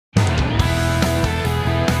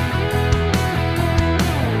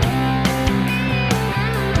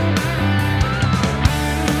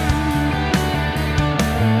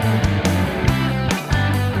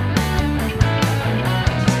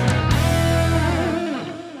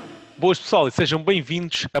Boas pessoal e sejam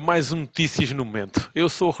bem-vindos a mais um Notícias no Momento. Eu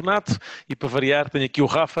sou o Renato e para variar tenho aqui o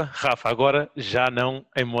Rafa. Rafa, agora já não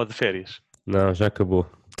em modo de férias. Não, já acabou,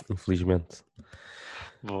 infelizmente. Tudo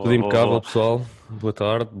Boa, boa, impecável, boa. pessoal. Boa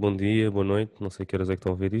tarde, bom dia, boa noite. Não sei que horas é que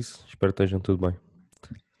estão a ver isso. Espero que estejam tudo bem.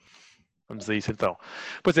 Vamos a isso então.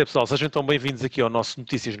 Pois é, pessoal, sejam então bem-vindos aqui ao nosso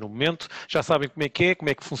Notícias no Momento. Já sabem como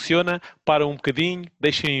é que funciona. Param um bocadinho,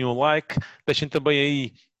 deixem um like, deixem também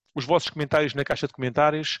aí os vossos comentários na caixa de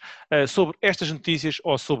comentários sobre estas notícias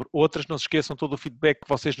ou sobre outras. Não se esqueçam, todo o feedback que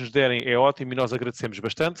vocês nos derem é ótimo e nós agradecemos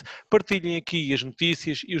bastante. Partilhem aqui as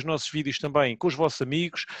notícias e os nossos vídeos também com os vossos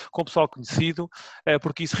amigos, com o pessoal conhecido,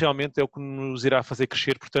 porque isso realmente é o que nos irá fazer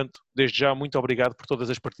crescer. Portanto, desde já, muito obrigado por todas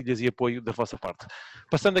as partilhas e apoio da vossa parte.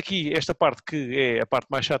 Passando aqui esta parte que é a parte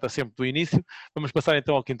mais chata sempre do início, vamos passar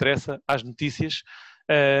então ao que interessa, às notícias.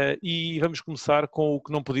 E vamos começar com o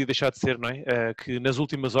que não podia deixar de ser, não é? Que nas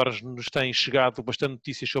últimas horas nos têm chegado bastante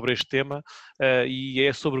notícias sobre este tema, e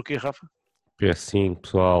é sobre o que, Rafa? PS5,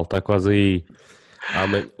 pessoal, está quase aí.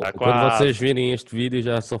 Está Quando vocês quase. virem este vídeo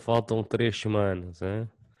já só faltam 3 semanas, hein?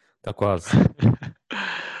 Está quase.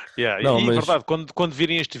 Yeah. Não, E mas verdade, quando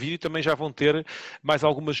virem este vídeo também já vão ter mais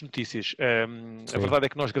algumas notícias. A sim, verdade é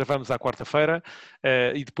que nós gravamos à quarta-feira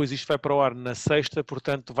e depois isto vai para o ar na sexta,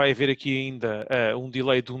 portanto vai haver aqui ainda um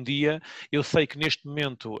delay de um dia. Eu sei que neste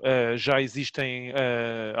momento já existem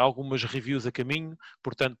algumas reviews a caminho,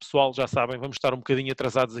 portanto, pessoal, já sabem, vamos estar um bocadinho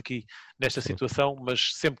atrasados aqui nesta sim, situação,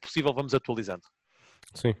 mas sempre possível vamos atualizando.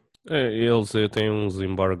 sim. Eles têm uns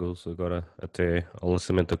embargos agora, até ao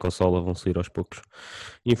lançamento da consola vão sair aos poucos.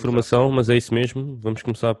 Exato. Informação, mas é isso mesmo. Vamos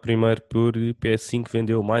começar primeiro por PS5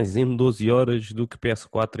 vendeu mais em 12 horas do que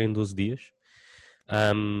PS4 em 12 dias.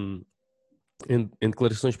 Um, em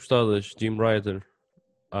declarações postadas, Jim Ryder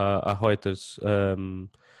à Reuters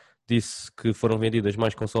disse que foram vendidas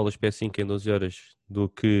mais consolas PS5 em 12 horas do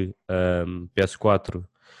que PS4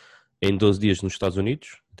 em 12 dias nos Estados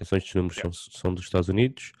Unidos. Atenção, estes números Yeah, são dos Estados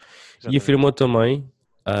Unidos. E exatamente. afirmou também,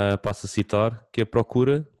 passo a citar, que a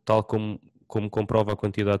procura, tal como comprova a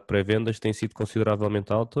quantidade de pré-vendas, tem sido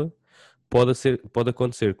consideravelmente alta. Pode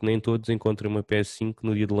acontecer que nem todos encontrem uma PS5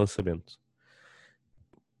 no dia de lançamento.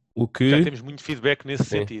 O Já que, temos muito feedback nesse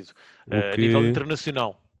sim, sentido, o a nível que,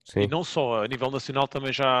 internacional. E sim, não só, a nível nacional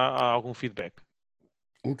também já há algum feedback.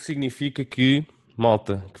 o que significa que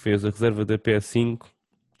malta que fez a reserva da PS5,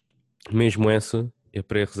 mesmo essa, a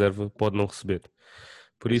pré-reserva, pode não receber.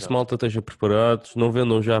 Por isso, Exato. malta, estejam preparados. Não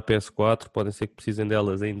vendam já a PS4, podem ser que precisem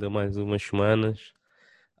delas ainda mais umas semanas.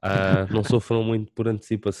 Não sofram muito por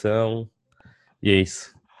antecipação. E é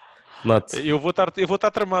isso. Renato, Eu vou estar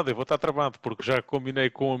tramado, porque já combinei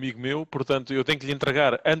com um amigo meu, portanto eu tenho que lhe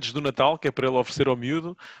entregar antes do Natal, que é para ele oferecer ao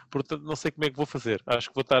miúdo, portanto não sei como é que vou fazer. Acho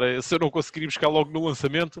que vou estar, se eu não conseguir ir buscar logo no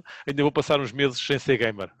lançamento, ainda vou passar uns meses sem ser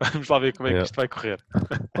gamer. Vamos lá ver como é que é, isto vai correr.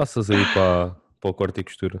 passas aí para o corte e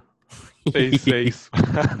costura. É isso, é isso.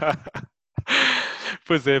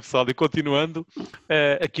 Pois é, pessoal, e continuando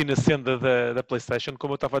aqui na senda da PlayStation,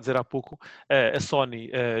 como eu estava a dizer há pouco, a Sony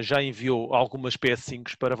já enviou algumas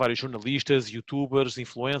PS5s para vários jornalistas, youtubers,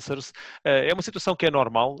 influencers. É uma situação que é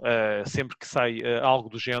normal, sempre que sai algo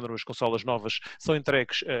do género, as consolas novas são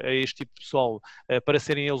entregues a este tipo de pessoal para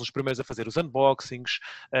serem eles os primeiros a fazer os unboxings.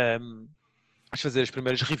 A fazer as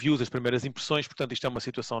primeiras reviews, as primeiras impressões, portanto isto é uma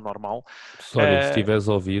situação normal. Sony, se estiveres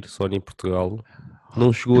a ouvir, Sony em Portugal,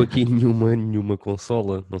 não chegou aqui nenhuma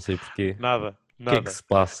consola, não sei porquê. Nada, O que é que nada. se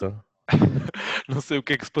passa? Não sei o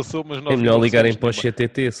que é que se passou, mas É nós ainda melhor não ligarem recebemos para o nenhuma.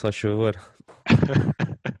 CTT, só a favor.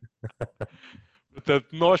 Portanto,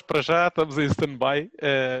 nós para já estamos em stand-by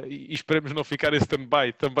e esperemos não ficar em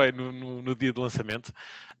stand-by também no dia de lançamento.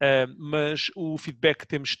 Mas o feedback que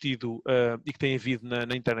temos tido e que tem havido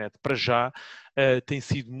na internet para já tem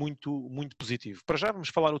sido muito positivo. Para já vamos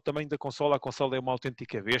falar o tamanho da consola. A consola é uma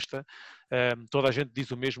autêntica besta. Toda a gente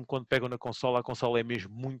diz o mesmo quando pegam na consola. A consola é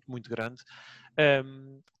mesmo muito grande.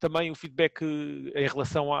 Também o feedback em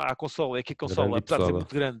relação à consola é que a Grande consola, e apesar de ser pesada.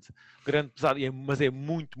 muito grande, pesada, mas é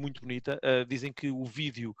muito bonita. Dizem que o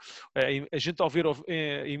vídeo, a gente ao ver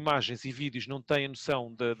imagens e vídeos não tem a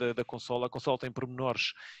noção da consola. A consola tem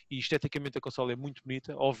pormenores e esteticamente a consola é muito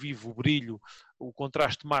bonita. Ao vivo, o brilho, o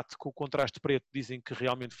contraste mate com o contraste preto dizem que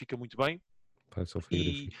realmente fica muito bem. Parece um E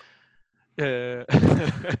frigorífico. Uh,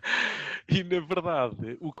 e na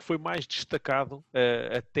verdade, o que foi mais destacado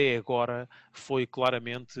até agora foi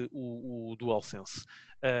claramente o DualSense.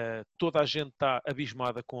 Toda a gente está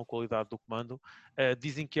abismada com a qualidade do comando.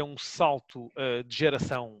 Dizem que é um salto de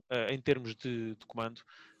geração em termos de comando.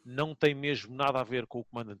 Não tem mesmo nada a ver com o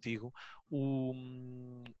comando antigo.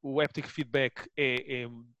 O haptic feedback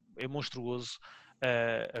é monstruoso.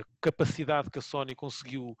 a capacidade que a Sony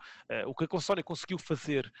conseguiu, o que a Sony conseguiu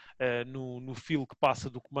fazer no fio que passa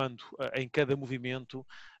do comando em cada movimento,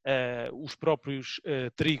 os próprios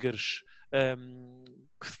triggers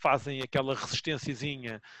que fazem aquela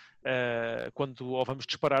resistênciazinha quando ou vamos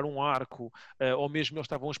disparar um arco, ou mesmo eles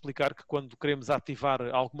estavam a explicar que quando queremos ativar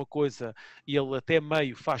alguma coisa, ele até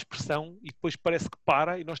meio faz pressão e depois parece que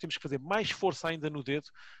para e nós temos que fazer mais força ainda no dedo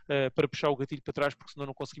para puxar o gatilho para trás, porque senão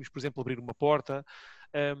não conseguimos, por exemplo, abrir uma porta.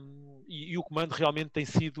 E o comando realmente tem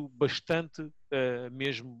sido bastante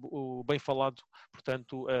mesmo bem falado,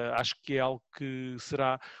 portanto acho que é algo que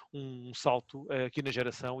será um salto aqui na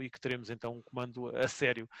geração e que teremos então um comando a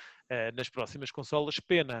sério nas próximas consolas.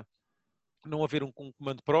 Pena não haver um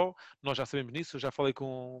comando Pro, nós já sabemos nisso, eu já falei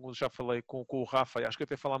com o Rafa, e acho que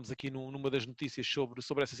até falámos aqui numa das notícias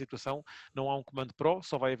sobre essa situação, não há um comando Pro,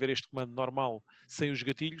 só vai haver este comando normal, sem os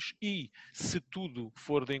gatilhos, e se tudo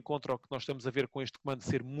for de encontro ao que nós estamos a ver com este comando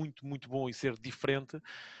ser muito, muito bom e ser diferente,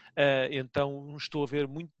 então estou a ver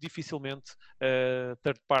muito dificilmente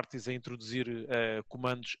third parties a introduzir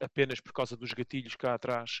comandos apenas por causa dos gatilhos cá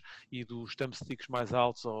atrás e dos thumbsticks mais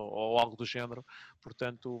altos ou algo do género.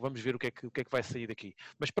 Portanto, vamos ver o que é que vai sair daqui.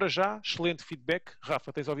 Mas para já, excelente feedback.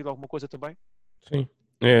 Rafa, tens ouvido alguma coisa também? Sim.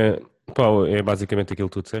 É basicamente aquilo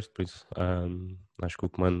que tu disseste, por isso acho que o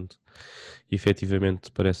comando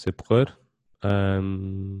efetivamente parece ser porreiro.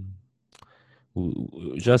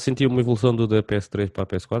 Já senti uma evolução da PS3 para a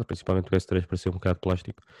PS4, principalmente o PS3 parecia um bocado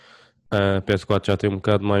plástico. A PS4 já tem um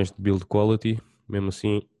bocado mais de build quality, mesmo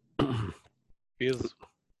assim Peso.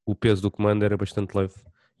 O peso do comando era bastante leve.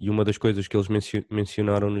 E uma das coisas que eles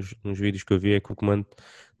mencionaram nos vídeos que eu vi é que o comando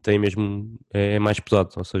tem mesmo é mais pesado,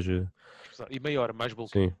 ou seja... E maior, mais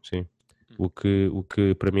bulky. Sim, sim. O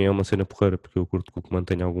que para mim é uma cena porreira, porque eu curto que o comando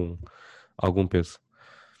tenha algum peso.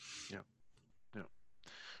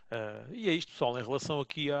 E é isto, pessoal, em relação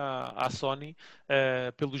aqui à Sony,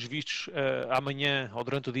 pelos vistos, amanhã ou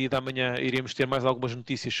durante o dia da manhã iremos ter mais algumas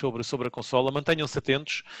notícias sobre a consola. Mantenham-se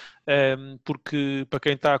atentos, porque para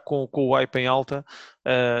quem está com o hype em alta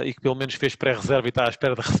e que pelo menos fez pré-reserva e está à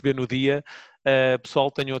espera de receber no dia,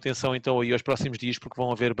 pessoal, tenham atenção então aí aos próximos dias, porque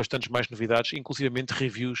vão haver bastantes mais novidades, inclusivamente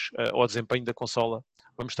reviews ao desempenho da consola.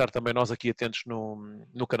 Vamos estar também nós aqui atentos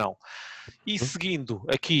no canal. E seguindo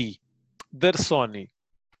aqui da Sony,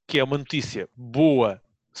 que é uma notícia boa,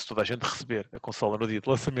 se toda a gente receber a consola no dia de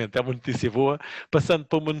lançamento, é uma notícia boa, passando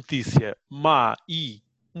para uma notícia má e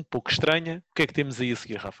um pouco estranha, o que é que temos aí a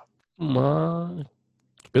seguir, Rafa? Mas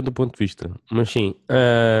depende do ponto de vista. Mas sim,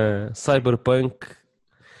 Cyberpunk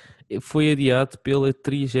foi adiado pela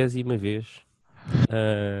 30ª vez.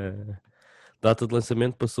 Data de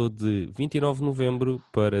lançamento passou de 29 de novembro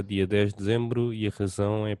para dia 10 de dezembro e a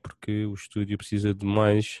razão é porque o estúdio precisa de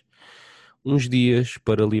mais uns dias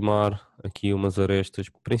para limar aqui umas arestas,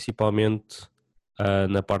 principalmente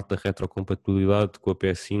na parte da retrocompatibilidade com a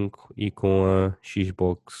PS5 e com a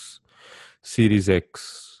Xbox Series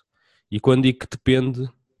X. E quando digo que depende,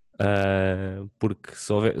 porque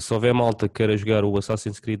se houver malta que queira jogar o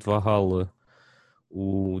Assassin's Creed Valhalla,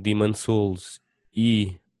 o Demon's Souls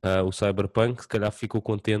e o Cyberpunk, se calhar ficou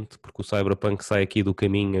contente porque o Cyberpunk sai aqui do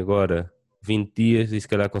caminho agora 20 dias e se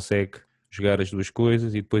calhar consegue jogar as duas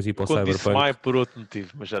coisas e depois ir para o Quando Cyberpunk. disse mais por outro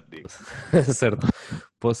motivo, mas já te digo. Certo,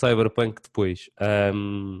 para o Cyberpunk depois.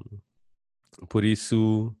 Por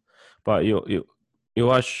isso, pá,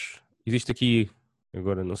 eu acho, existe aqui,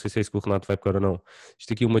 agora não sei se é isso que o Renato vai pegar ou não,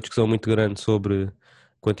 existe aqui uma discussão muito grande sobre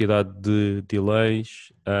quantidade de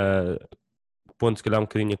delays, pondo se calhar um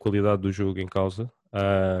bocadinho a qualidade do jogo em causa.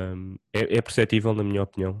 É perceptível na minha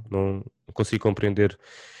opinião, não consigo compreender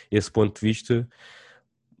esse ponto de vista.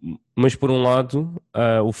 Mas por um lado,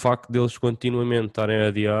 o facto deles continuamente estarem a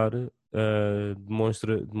adiar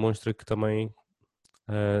demonstra que também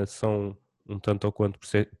são um tanto ou quanto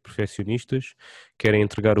perfeccionistas, querem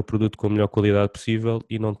entregar o produto com a melhor qualidade possível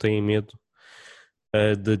e não têm medo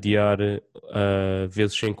de adiar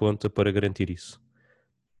vezes sem conta para garantir isso.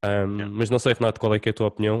 Mas não sei, Renato, qual é que é a tua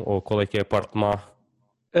opinião ou qual é que é a parte má?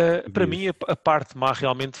 Para mim, a parte má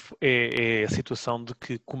realmente é a situação de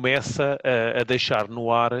que começa a deixar no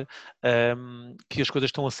ar que as coisas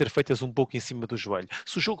estão a ser feitas um pouco em cima do joelho.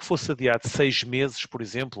 Se o jogo fosse adiado 6 meses, por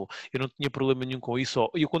exemplo, eu não tinha problema nenhum com isso.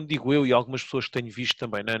 E quando digo eu e algumas pessoas que tenho visto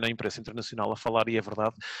também na imprensa internacional a falar, e é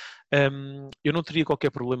verdade, eu não teria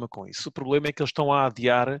qualquer problema com isso. O problema é que eles estão a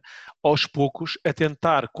adiar aos poucos, a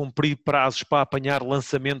tentar cumprir prazos para apanhar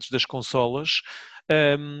lançamentos das consolas,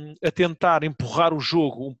 a tentar empurrar o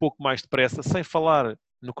jogo um pouco mais depressa, sem falar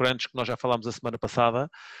no crunch que nós já falámos a semana passada,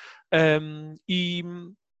 e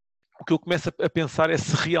o que eu começo a pensar é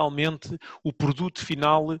se realmente o produto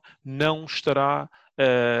final não estará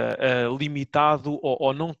limitado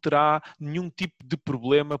ou não terá nenhum tipo de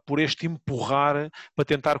problema por este empurrar para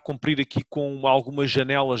tentar cumprir aqui com algumas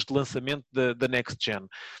janelas de lançamento da Next Gen.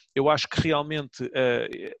 Eu acho que realmente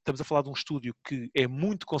estamos a falar de um estúdio que é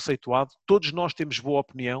muito conceituado, todos nós temos boa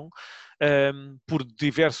opinião, por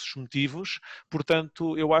diversos motivos,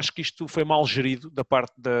 portanto eu acho que isto foi mal gerido da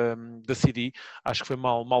parte da CD, acho que foi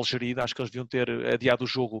mal gerido, acho que eles deviam ter adiado o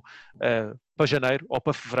jogo para janeiro ou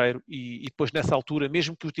para fevereiro e depois nessa altura,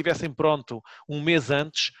 mesmo que o tivessem pronto um mês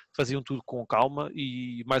antes, faziam tudo com calma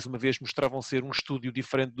e mais uma vez mostravam ser um estúdio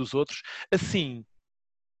diferente dos outros, assim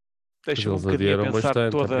deixa-me um Eles bocadinho a adiaram pensar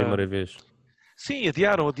bastante a toda... primeira vez. Sim,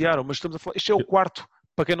 adiaram, mas estamos a falar, este é o quarto,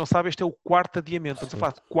 para quem não sabe, este é o quarto adiamento, estamos a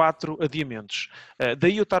falar de 4 adiamentos.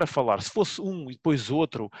 Daí eu estar a falar, se fosse um e depois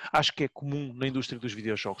outro, acho que é comum na indústria dos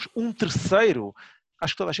videojogos. Um terceiro,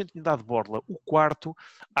 acho que toda a gente me dá de borla. O quarto,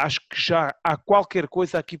 acho que já há qualquer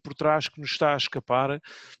coisa aqui por trás que nos está a escapar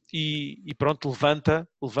e pronto,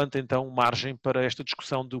 levanta então margem para esta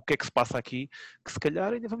discussão do que é que se passa aqui, que se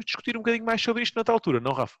calhar ainda vamos discutir um bocadinho mais sobre isto noutra altura,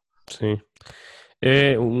 não, Rafa? Sim.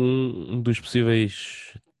 É um dos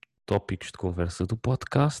possíveis tópicos de conversa do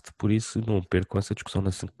podcast, por isso não percam essa discussão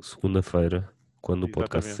na segunda-feira, quando o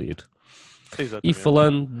podcast sair. E Exatamente.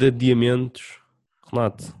 falando de adiamentos,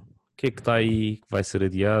 Renato, o que é que está aí que vai ser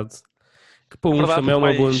adiado? Que para Na uns verdade, também é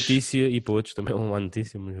uma boa mais... notícia e para outros também é uma má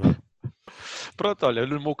notícia, mas vá. Pronto, olha,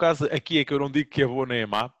 no meu caso, aqui é que eu não digo que é boa nem é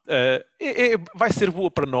má. Vai ser boa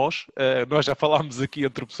para nós. Nós já falámos aqui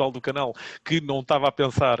entre o pessoal do canal que não estava a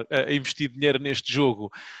pensar a investir dinheiro neste jogo.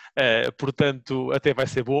 Portanto, até vai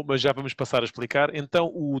ser bom, mas já vamos passar a explicar. Então,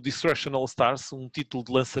 o Destruction All Stars, um título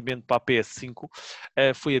de lançamento para a PS5,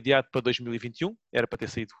 foi adiado para 2021. Era para ter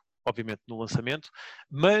saído obviamente no lançamento,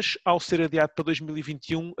 mas ao ser adiado para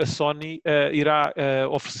 2021, a Sony irá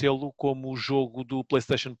oferecê-lo como jogo do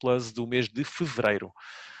PlayStation Plus do mês de fevereiro.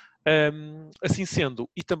 Assim sendo,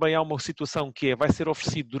 e também há uma situação que vai ser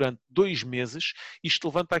oferecido durante 2 meses, isto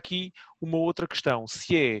levanta aqui uma outra questão,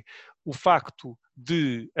 se é o facto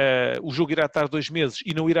de o jogo irá estar 2 meses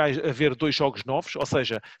e não irá haver 2 jogos novos, ou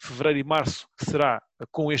seja, fevereiro e março será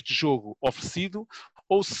com este jogo oferecido,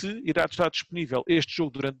 ou se irá estar disponível este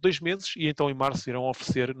jogo durante 2 meses e então em março irão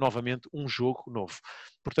oferecer novamente um jogo novo.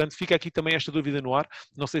 Portanto, fica aqui também esta dúvida no ar.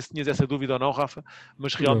 Não sei se tinhas essa dúvida ou não, Rafa,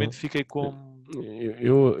 mas realmente Não. fiquei com...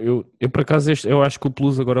 Eu por acaso, eu acho que o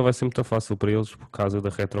Plus agora vai ser muito fácil para eles por causa da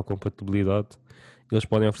retrocompatibilidade. Eles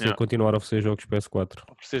podem continuar a oferecer jogos PS4.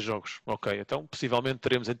 Oferecer jogos, ok. Então, possivelmente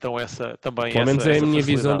teremos então também Pelo menos é a essa minha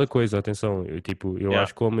visão da facilidade. coisa, atenção. Eu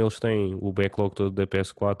acho que como eles têm o backlog todo da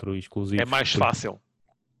PS4 É exclusivos. mais fácil.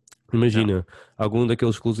 Imagina, algum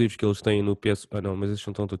daqueles exclusivos que eles têm no PS... Ah não, mas esses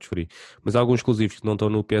não estão todos free. Mas há alguns exclusivos que não estão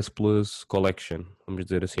no PS Plus Collection, vamos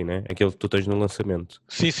dizer assim, né? Aquele que tu tens no lançamento.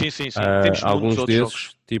 Sim. Temos muitos Alguns outros desses,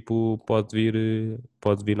 jogos. tipo, pode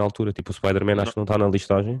vir na altura. Tipo, o Spider-Man acho Não, que não está na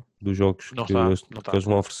listagem dos jogos não que está, eles, não que está. eles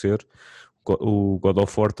vão oferecer. O God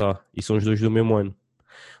of War está. E são os dois do mesmo ano.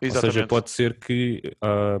 Ou seja, Exatamente. pode ser que...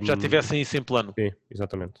 Já tivessem isso em plano. sim,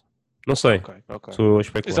 exatamente. Não sei. Ok. Estou a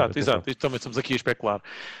especular, Exato. atenção. E também estamos aqui a especular.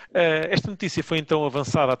 Esta notícia foi então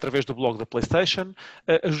avançada através do blog da PlayStation.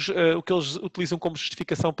 O que eles utilizam como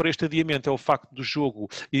justificação para este adiamento é o facto do jogo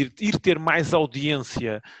ir ter mais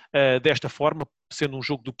audiência desta forma, sendo um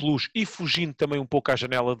jogo do Plus e fugindo também um pouco à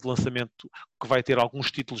janela de lançamento, que vai ter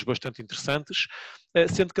alguns títulos bastante interessantes,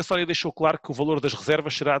 sendo que a Sony deixou claro que o valor das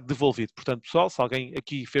reservas será devolvido. Portanto, pessoal, se alguém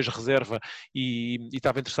aqui fez reserva e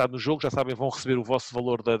estava interessado no jogo, já sabem, vão receber o vosso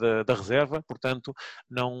valor da reserva, portanto,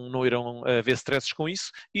 não irão haver stresses com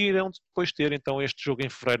isso e irão depois ter então este jogo em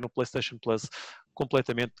fevereiro no PlayStation Plus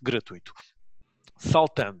completamente gratuito.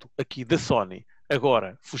 Saltando aqui da Sony,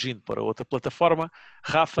 agora fugindo para outra plataforma,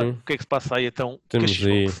 Rafa, Sim. o que é que se passa aí então com a Temos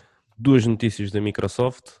aí Xbox? 2 notícias da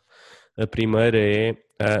Microsoft. A primeira é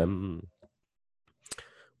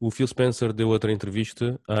o Phil Spencer deu outra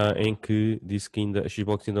entrevista em que disse que a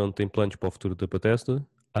Xbox ainda não tem planos para o futuro da Bethesda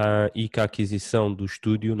e que a aquisição do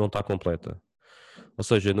estúdio não está completa. Ou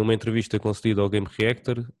seja, numa entrevista concedida ao Game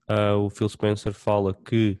Reactor, o Phil Spencer fala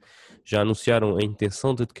que já anunciaram a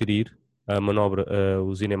intenção de adquirir a manobra,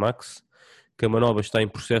 o ZeniMax, que a manobra está em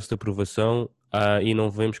processo de aprovação e não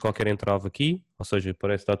vemos qualquer entrave aqui, ou seja,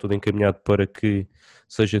 parece que está tudo encaminhado para que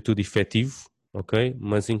seja tudo efetivo, ok?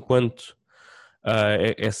 Mas enquanto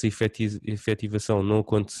essa efetivação não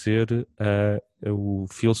acontecer, o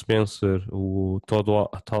Phil Spencer, o Todd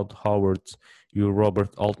Howard e o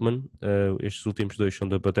Robert Altman, estes últimos dois são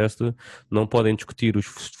da Bethesda, não podem discutir os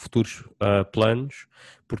futuros planos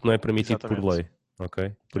porque não é permitido por lei.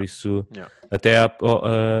 ok? Por isso, Yeah. até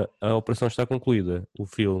a operação está concluída. O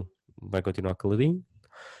Phil vai continuar caladinho.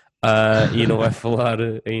 E não vai falar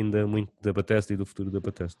ainda muito da Bethesda e do futuro da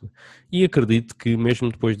Bethesda. E acredito que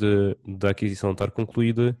mesmo depois da aquisição estar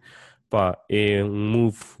concluída, pá, é um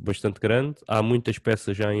move bastante grande. Há muitas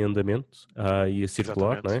peças já em andamento e a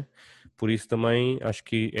circular, Exatamente. não é? Por isso também acho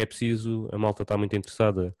que é preciso, a malta está muito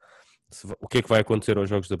interessada o que é que vai acontecer aos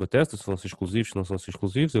jogos da Bethesda, se vão ser exclusivos, se não são ser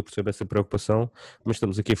exclusivos, eu percebo essa preocupação, mas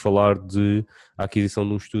estamos aqui a falar de a aquisição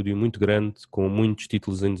de um estúdio muito grande, com muitos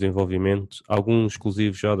títulos em desenvolvimento, alguns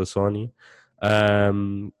exclusivos já da Sony,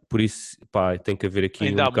 por isso, pá, tem que haver aqui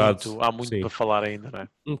Ainda um bocado, há muito sim, para falar ainda, não é?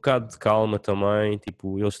 um bocado de calma também,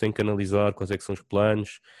 tipo, eles têm que analisar quais é que são os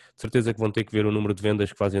planos, de certeza que vão ter que ver o número de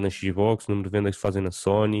vendas que fazem na Xbox, o número de vendas que fazem na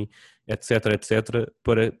Sony, etc, etc,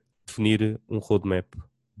 para definir um roadmap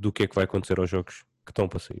do que é que vai acontecer aos jogos que estão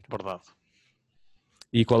para sair. Verdade.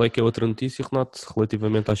 E qual é que é a outra notícia, Renato,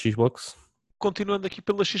 relativamente à Xbox? Continuando aqui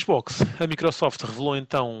pela Xbox, a Microsoft revelou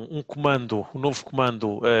então um novo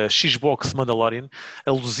comando Xbox Mandalorian,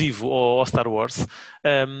 alusivo ao Star Wars.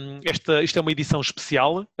 Isto é uma edição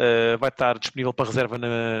especial, vai estar disponível para reserva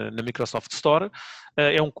na Microsoft Store.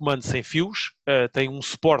 É um comando sem fios, tem um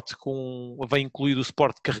suporte vem incluído o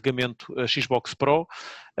suporte de carregamento Xbox Pro.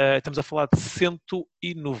 Estamos a falar de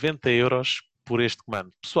 190 € por este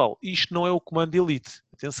comando. Pessoal, isto não é o comando Elite.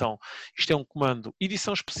 Atenção, isto é um comando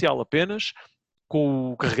edição especial apenas,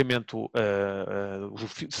 com o carregamento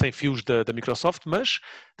sem fios da Microsoft, mas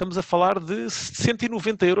estamos a falar de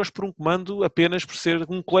 190 € por um comando apenas por ser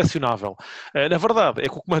um colecionável. Na verdade, é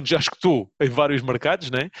que o comando já escutou em vários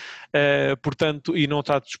mercados, né? Portanto, e não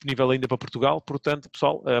está disponível ainda para Portugal, portanto,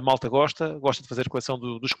 pessoal, a malta gosta de fazer coleção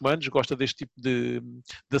dos comandos, gosta deste tipo de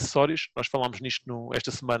acessórios. Nós falámos nisto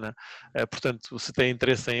esta semana, portanto, se tem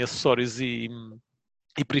interesse em acessórios e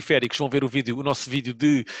periféricos, vão ver o nosso vídeo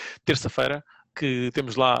de terça-feira, que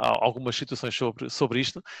temos lá algumas situações sobre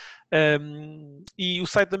isto. E o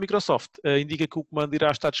site da Microsoft indica que o comando irá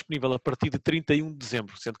estar disponível a partir de 31 de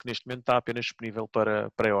dezembro, sendo que neste momento está apenas disponível para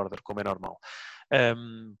pré-order, como é normal.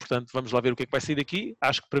 Portanto, vamos lá ver o que é que vai sair daqui.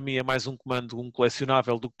 Acho que para mim é mais um comando, um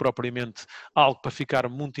colecionável, do que propriamente algo para ficar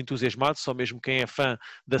muito entusiasmado, só mesmo quem é fã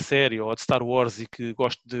da série ou de Star Wars e que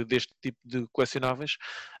gosta deste tipo de colecionáveis,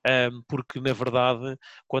 porque na verdade,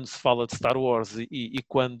 quando se fala de Star Wars e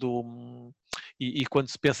quando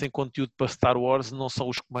se pensa em conteúdo para Star Wars, não são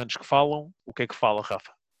os comandos que falam. O que é que fala,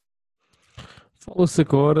 Rafa? Fala-se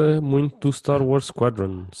agora muito do Star Wars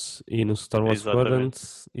Squadrons, e no Star Wars Exatamente.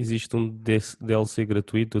 Squadrons existe um DLC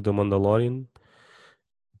gratuito da Mandalorian.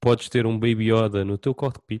 Podes ter um Baby Yoda no teu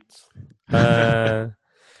cockpit.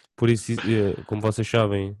 Por isso, como vocês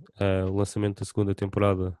sabem, o lançamento da segunda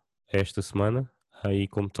temporada é esta semana. Aí,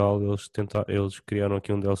 como tal, eles criaram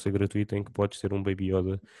aqui um DLC gratuito em que podes ter um Baby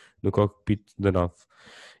Yoda no cockpit da nave.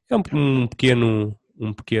 É um pequeno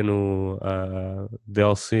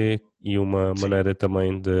DLC e uma Sim. maneira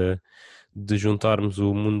também de juntarmos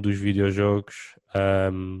o mundo dos videojogos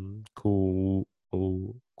com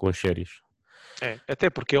as séries.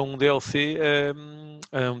 Até porque é um DLC,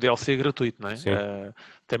 um DLC gratuito, não é? Sim.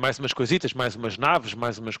 Tem mais umas coisitas, mais umas naves,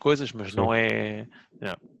 mais umas coisas, mas Sim. não é...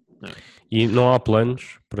 Não. E não há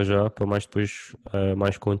planos para já, para mais depois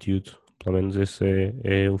mais conteúdo. Pelo menos esse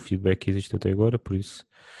é o feedback que existe até agora, por isso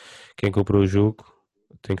quem comprou o jogo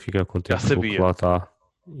tem que ficar Já contente com o que sabia. lá está.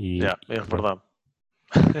 É verdade.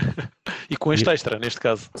 E com este extra, neste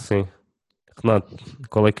caso. Sim. Renato,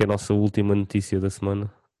 qual é que é a nossa última notícia da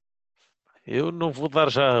semana? Eu não vou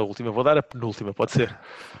dar já a última, vou dar a penúltima, pode ser?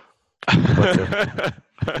 Pode ser.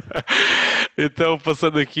 Então,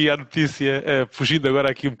 passando aqui à notícia, fugindo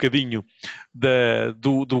agora aqui um bocadinho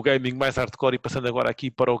do gaming mais hardcore e passando agora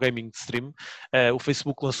aqui para o gaming de stream, o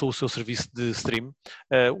Facebook lançou o seu serviço de stream,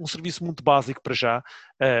 um serviço muito básico para já.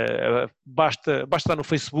 Basta estar no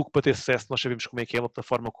Facebook para ter sucesso. Nós sabemos como é que é uma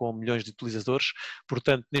plataforma com milhões de utilizadores,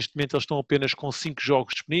 portanto neste momento eles estão apenas com 5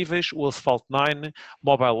 jogos disponíveis: o Asphalt 9,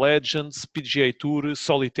 Mobile Legends, PGA Tour,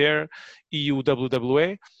 Solitaire e o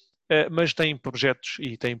WWE. Mas têm projetos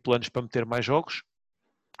e têm planos para meter mais jogos.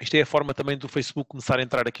 Isto é a forma também do Facebook começar a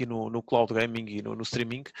entrar aqui no cloud gaming e no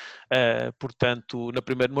streaming. Portanto,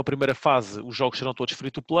 numa primeira fase, os jogos serão todos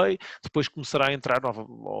free-to-play, depois começará a entrar,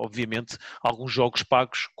 obviamente, alguns jogos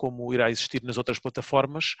pagos, como irá existir nas outras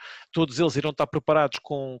plataformas. Todos eles irão estar preparados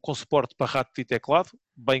com suporte para rato e teclado,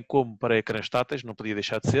 bem como para ecrãs táteis, não podia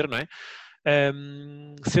deixar de ser, não é?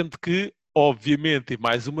 Sendo que obviamente, e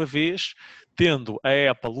mais uma vez, tendo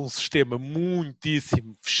a Apple um sistema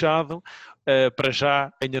muitíssimo fechado, para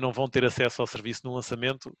já ainda não vão ter acesso ao serviço no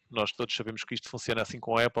lançamento. Nós todos sabemos que isto funciona assim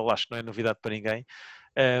com a Apple, acho que não é novidade para ninguém.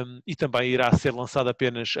 E também irá ser lançado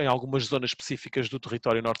apenas em algumas zonas específicas do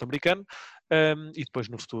território norte-americano, e depois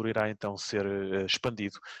no futuro irá então ser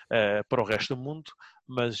expandido para o resto do mundo.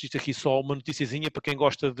 Mas isto aqui só uma noticiazinha para quem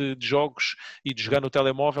gosta de jogos e de jogar no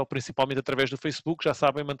telemóvel, principalmente através do Facebook. Já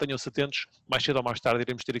sabem, mantenham-se atentos, mais cedo ou mais tarde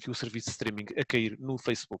iremos ter aqui o serviço de streaming a cair no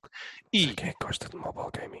Facebook. E quem é que gosta de mobile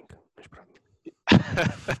gaming? Mas pronto.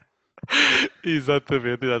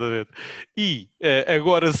 Exatamente. E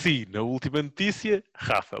agora sim, na última notícia,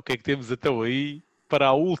 Rafa, o que é que temos então aí para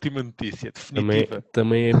a última notícia definitiva?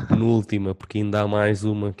 Também é penúltima, porque ainda há mais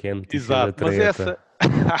uma que é a notícia da Exato, mas treta.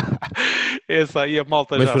 essa aí a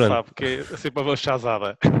malta Mas já pronto. sabe que é sempre uma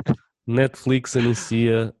chazada. Netflix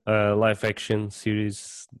anuncia a live action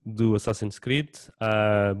series do Assassin's Creed.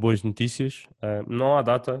 Boas notícias. Não há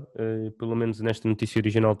data, pelo menos nesta notícia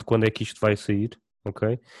original, de quando é que isto vai sair.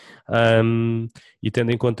 Ok? E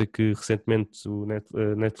tendo em conta que recentemente o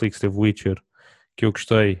Netflix teve Witcher, que eu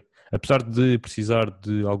gostei, apesar de precisar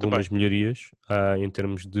de algumas melhorias em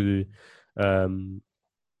termos de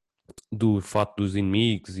do fato dos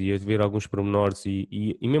inimigos e haver alguns pormenores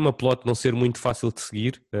e mesmo a plot não ser muito fácil de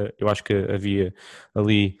seguir, eu acho que havia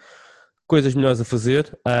ali coisas melhores a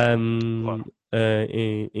fazer. Claro.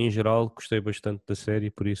 Em geral gostei bastante da série,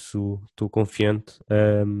 por isso estou confiante.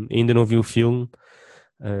 Ainda não vi o filme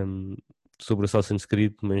sobre Assassin's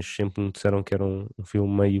Creed, mas sempre me disseram que era um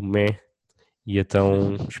filme meio meh, e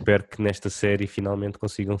então espero que nesta série finalmente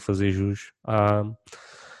consigam fazer jus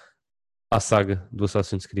à saga do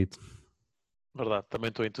Assassin's Creed. Verdade, também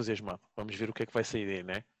estou entusiasmado. Vamos ver o que é que vai sair daí,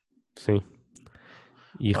 não é? Sim.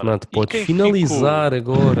 E Ora, Renato, podes finalizar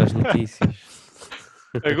agora as notícias.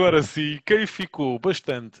 Agora sim, quem ficou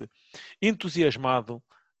bastante entusiasmado,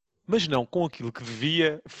 mas não com aquilo que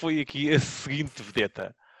devia, foi aqui a seguinte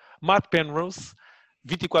vedeta. Matt Penrose,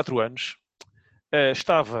 24 anos,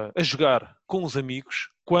 estava a jogar com os amigos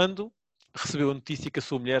quando recebeu a notícia que a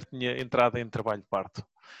sua mulher tinha entrado em trabalho de parto.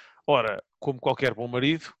 Ora, como qualquer bom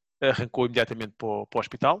marido, arrancou imediatamente para o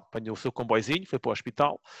hospital, apanhou o seu comboizinho, foi para o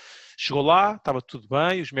hospital, chegou lá, estava tudo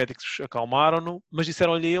bem, os médicos acalmaram-no, mas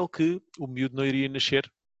disseram-lhe a ele que o miúdo não iria nascer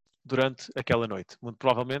durante aquela noite, muito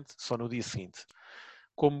provavelmente só no dia seguinte.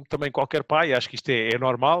 Como também qualquer pai, acho que isto é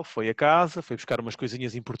normal, foi a casa, foi buscar umas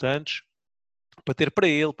coisinhas importantes para ter para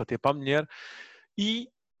ele, para ter para a mulher, e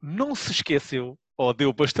não se esqueceu, ou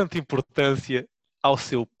deu bastante importância ao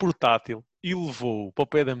seu portátil e levou-o para o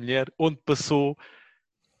pé da mulher, onde passou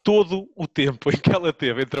todo o tempo em que ela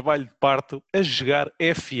teve em trabalho de parto a jogar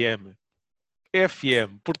FM.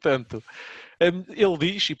 Portanto, ele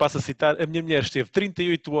diz, e passo a citar, a minha mulher esteve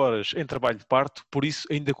 38 horas em trabalho de parto, por isso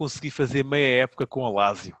ainda consegui fazer meia época com a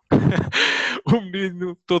Lásio. O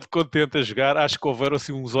menino todo contente a jogar, acho que houveram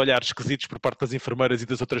assim uns olhares esquisitos por parte das enfermeiras e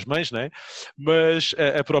das outras mães, não é? Mas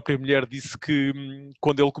a própria mulher disse que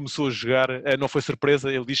quando ele começou a jogar não foi surpresa,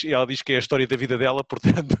 ela diz que é a história da vida dela,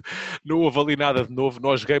 portanto não houve ali nada de novo,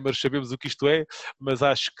 nós gamers sabemos o que isto é, mas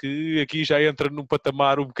acho que aqui já entra num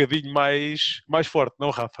patamar um bocadinho mais forte,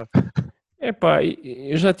 não, Rafa? Epá,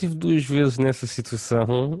 eu já tive 2 vezes nessa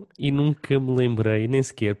situação e nunca me lembrei, nem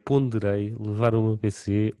sequer ponderei levar o meu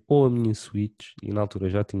PC ou a minha Switch, e na altura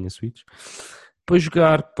já tinha Switch, para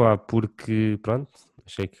jogar, pá, porque, pronto,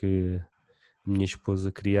 achei que a minha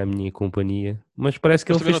esposa queria a minha companhia, mas parece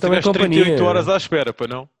que Mas ele fez não também tiveste companhia. 38 horas à espera, para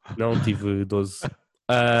não? Não, tive 12.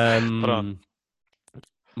 Pronto.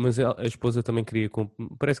 Mas a esposa também queria.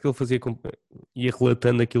 Parece que ele fazia. Ia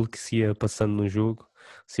relatando aquilo que se ia passando no jogo,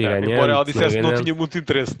 se ia Embora ganhando, ela se não ia dissesse que não ganhando. tinha muito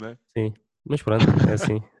interesse, não é? Sim, mas pronto, é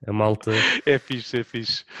assim. A malta, É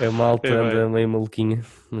fixe. a malta É bem. anda meio maluquinha,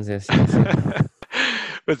 mas é assim, é assim.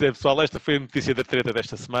 Mas é, pessoal, esta foi a notícia da treta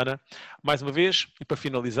desta semana. Mais uma vez, e para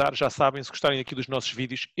finalizar, já sabem, se gostarem aqui dos nossos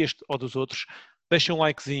vídeos, este ou dos outros, deixem um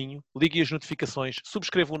likezinho, liguem as notificações,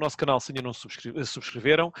 subscrevam o nosso canal se ainda não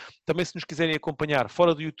subscreveram. Também, se nos quiserem acompanhar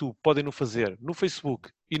fora do YouTube, podem no fazer no Facebook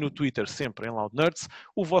e no Twitter, sempre em Loud Nerds.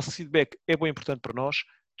 O vosso feedback é bem importante para nós.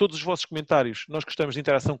 Todos os vossos comentários, nós gostamos de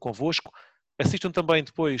interação convosco. Assistam também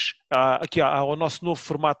depois ao nosso novo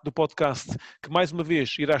formato do podcast, que mais uma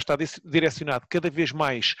vez irá estar direcionado cada vez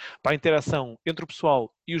mais para a interação entre o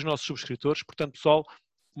pessoal e os nossos subscritores. Portanto, pessoal,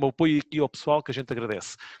 um apoio aqui ao pessoal que a gente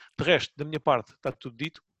agradece. De resto, da minha parte, está tudo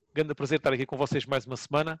dito. Grande prazer estar aqui com vocês mais uma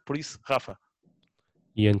semana. Por isso, Rafa.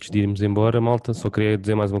 E antes de irmos embora, malta, só queria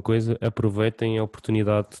dizer mais uma coisa. Aproveitem a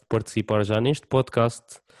oportunidade de participar já neste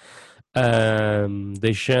podcast,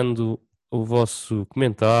 deixando o vosso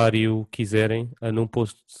comentário, quiserem, num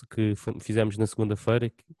post que fizemos na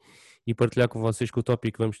segunda-feira e partilhar com vocês que o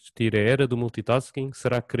tópico que vamos discutir é a era do multitasking.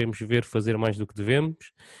 Será que queremos ver fazer mais do que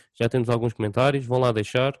devemos? Já temos alguns comentários, vão lá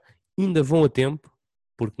deixar. Ainda vão a tempo,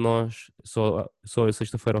 porque nós, só a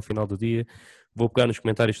sexta-feira ao final do dia, vou pegar nos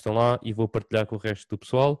comentários que estão lá e vou partilhar com o resto do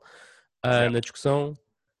pessoal na discussão.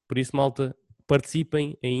 Por isso, malta,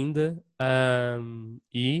 participem ainda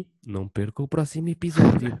e não percam o próximo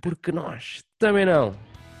episódio, porque nós também não.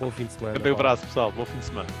 Bom fim de semana. Um abraço, pessoal. Bom fim de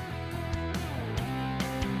semana.